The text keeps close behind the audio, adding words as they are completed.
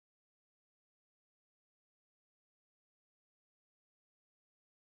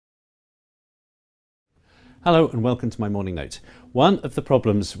Hello and welcome to my morning note. One of the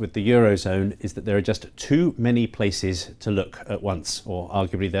problems with the Eurozone is that there are just too many places to look at once, or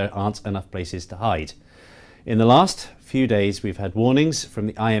arguably there aren't enough places to hide. In the last few days we've had warnings from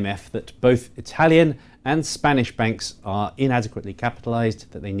the IMF that both Italian and Spanish banks are inadequately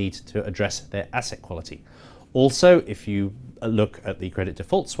capitalised, that they need to address their asset quality. Also, if you look at the credit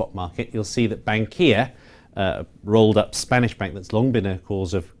default swap market, you'll see that Bankia, rolled up Spanish bank that's long been a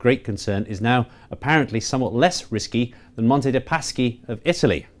cause of great concern, is now apparently somewhat less risky than Monte Paschi of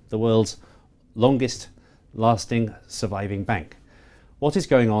Italy, the world's longest lasting surviving bank. What is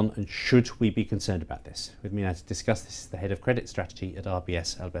going on, and should we be concerned about this? With me now to discuss this is the head of credit strategy at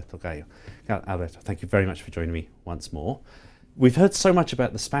RBS, Alberto Gallo. Alberto, thank you very much for joining me once more. We've heard so much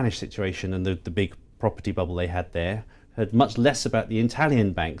about the Spanish situation and the big property bubble they had there. Heard much less about the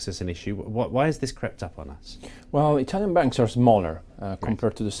Italian banks as an issue. Why has this crept up on us? Well, Italian banks are smaller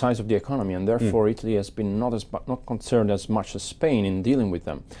compared to the size of the economy, and therefore Italy has been not concerned as much as Spain in dealing with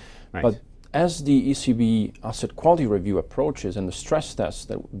them. Right. But as the ECB asset quality review approaches and the stress tests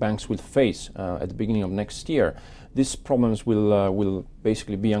that banks will face at the beginning of next year, these problems will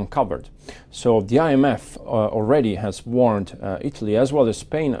basically be uncovered. So the IMF already has warned Italy as well as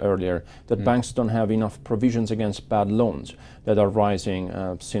Spain earlier that banks don't have enough provisions against bad loans that are rising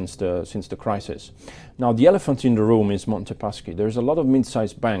since the crisis. Now the elephant in the room is Monte Paschi. There's a lot of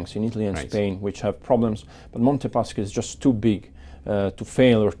mid-sized banks in Italy and Spain which have problems, but Monte Paschi is just too big to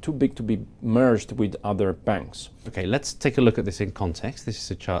fail, or too big to be merged with other banks. Okay, let's take a look at this in context. This is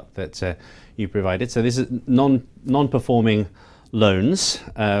a chart that you provided. So this is non-performing loans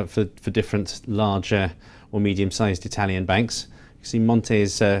for different larger or medium-sized Italian banks. You see Monte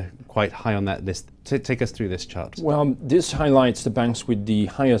is quite high on that list. Take us through this chart. Well, this highlights the banks with the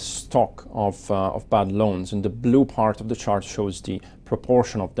highest stock of bad loans, and the blue part of the chart shows the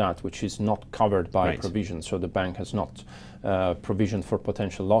proportion of that which is not covered by provision, so the bank has not provisioned for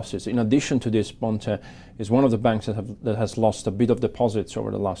potential losses. In addition to this, Monte is one of the banks that has lost a bit of deposits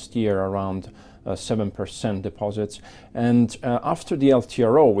over the last year, around 7% deposits. And after the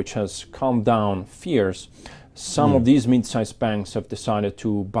LTRO, which has calmed down fears, some of these mid-sized banks have decided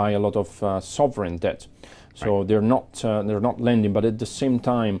to buy a lot of sovereign debt. So they're not lending, but at the same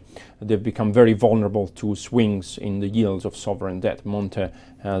time they've become very vulnerable to swings in the yields of sovereign debt. Monte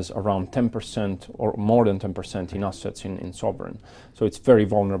has around 10% or more than 10% in assets in sovereign. So it's very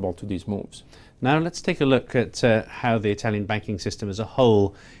vulnerable to these moves. Now let's take a look at how the Italian banking system as a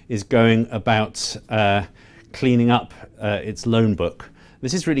whole is going about cleaning up its loan book.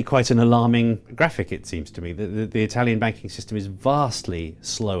 This is really quite an alarming graphic, it seems to me. The Italian banking system is vastly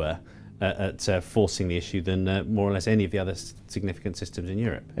slower at forcing the issue than more or less any of the other significant systems in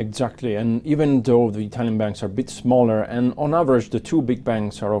Europe. Exactly, and even though the Italian banks are a bit smaller, and on average the two big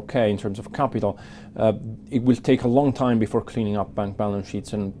banks are okay in terms of capital, it will take a long time before cleaning up bank balance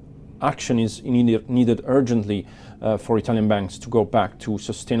sheets, and action is needed urgently for Italian banks to go back to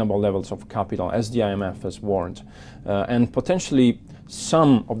sustainable levels of capital, as the IMF has warned. And potentially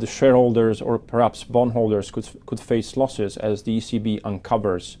some of the shareholders or perhaps bondholders could face losses as the ECB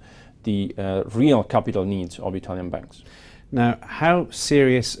uncovers the real capital needs of Italian banks. Now, how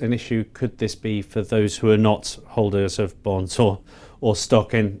serious an issue could this be for those who are not holders of bonds or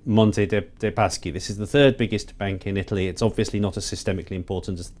stock in Monte Paschi? This is the third biggest bank in Italy. It's obviously not as systemically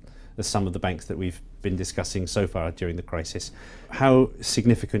important as some of the banks that we've been discussing so far during the crisis. How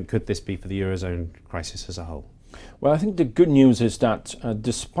significant could this be for the Eurozone crisis as a whole? Well, I think the good news is that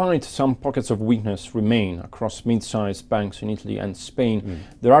despite some pockets of weakness remain across mid-sized banks in Italy and Spain,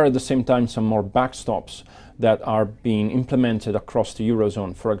 there are at the same time some more backstops that are being implemented across the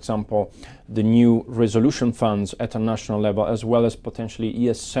Eurozone. For example, the new resolution funds at a national level, as well as potentially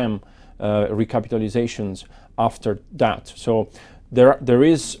ESM recapitalizations after that. So there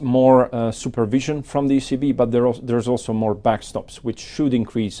is more supervision from the ECB, but there's also more backstops, which should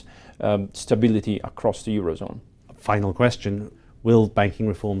increase stability across the Eurozone. Final question, will banking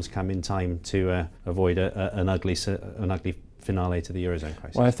reforms come in time to avoid an ugly finale to the Eurozone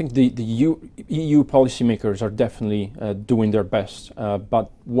crisis? Well, I think the EU policymakers are definitely doing their best,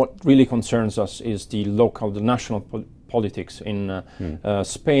 but what really concerns us is the national politics in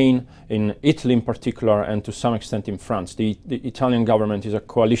Spain, in Italy in particular, and to some extent in France. The Italian government is a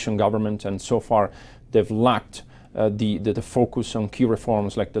coalition government, and so far they've lacked the focus on key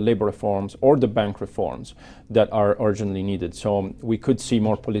reforms like the labor reforms or the bank reforms that are urgently needed. So we could see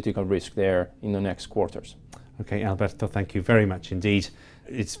more political risk there in the next quarters. Okay, Alberto, thank you very much indeed.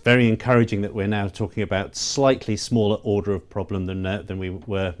 It's very encouraging that we're now talking about slightly smaller order of problem than we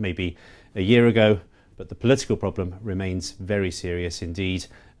were maybe a year ago, But the political problem remains very serious indeed,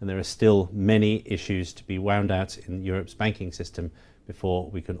 and there are still many issues to be wound out in Europe's banking system before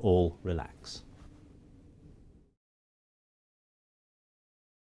we can all relax.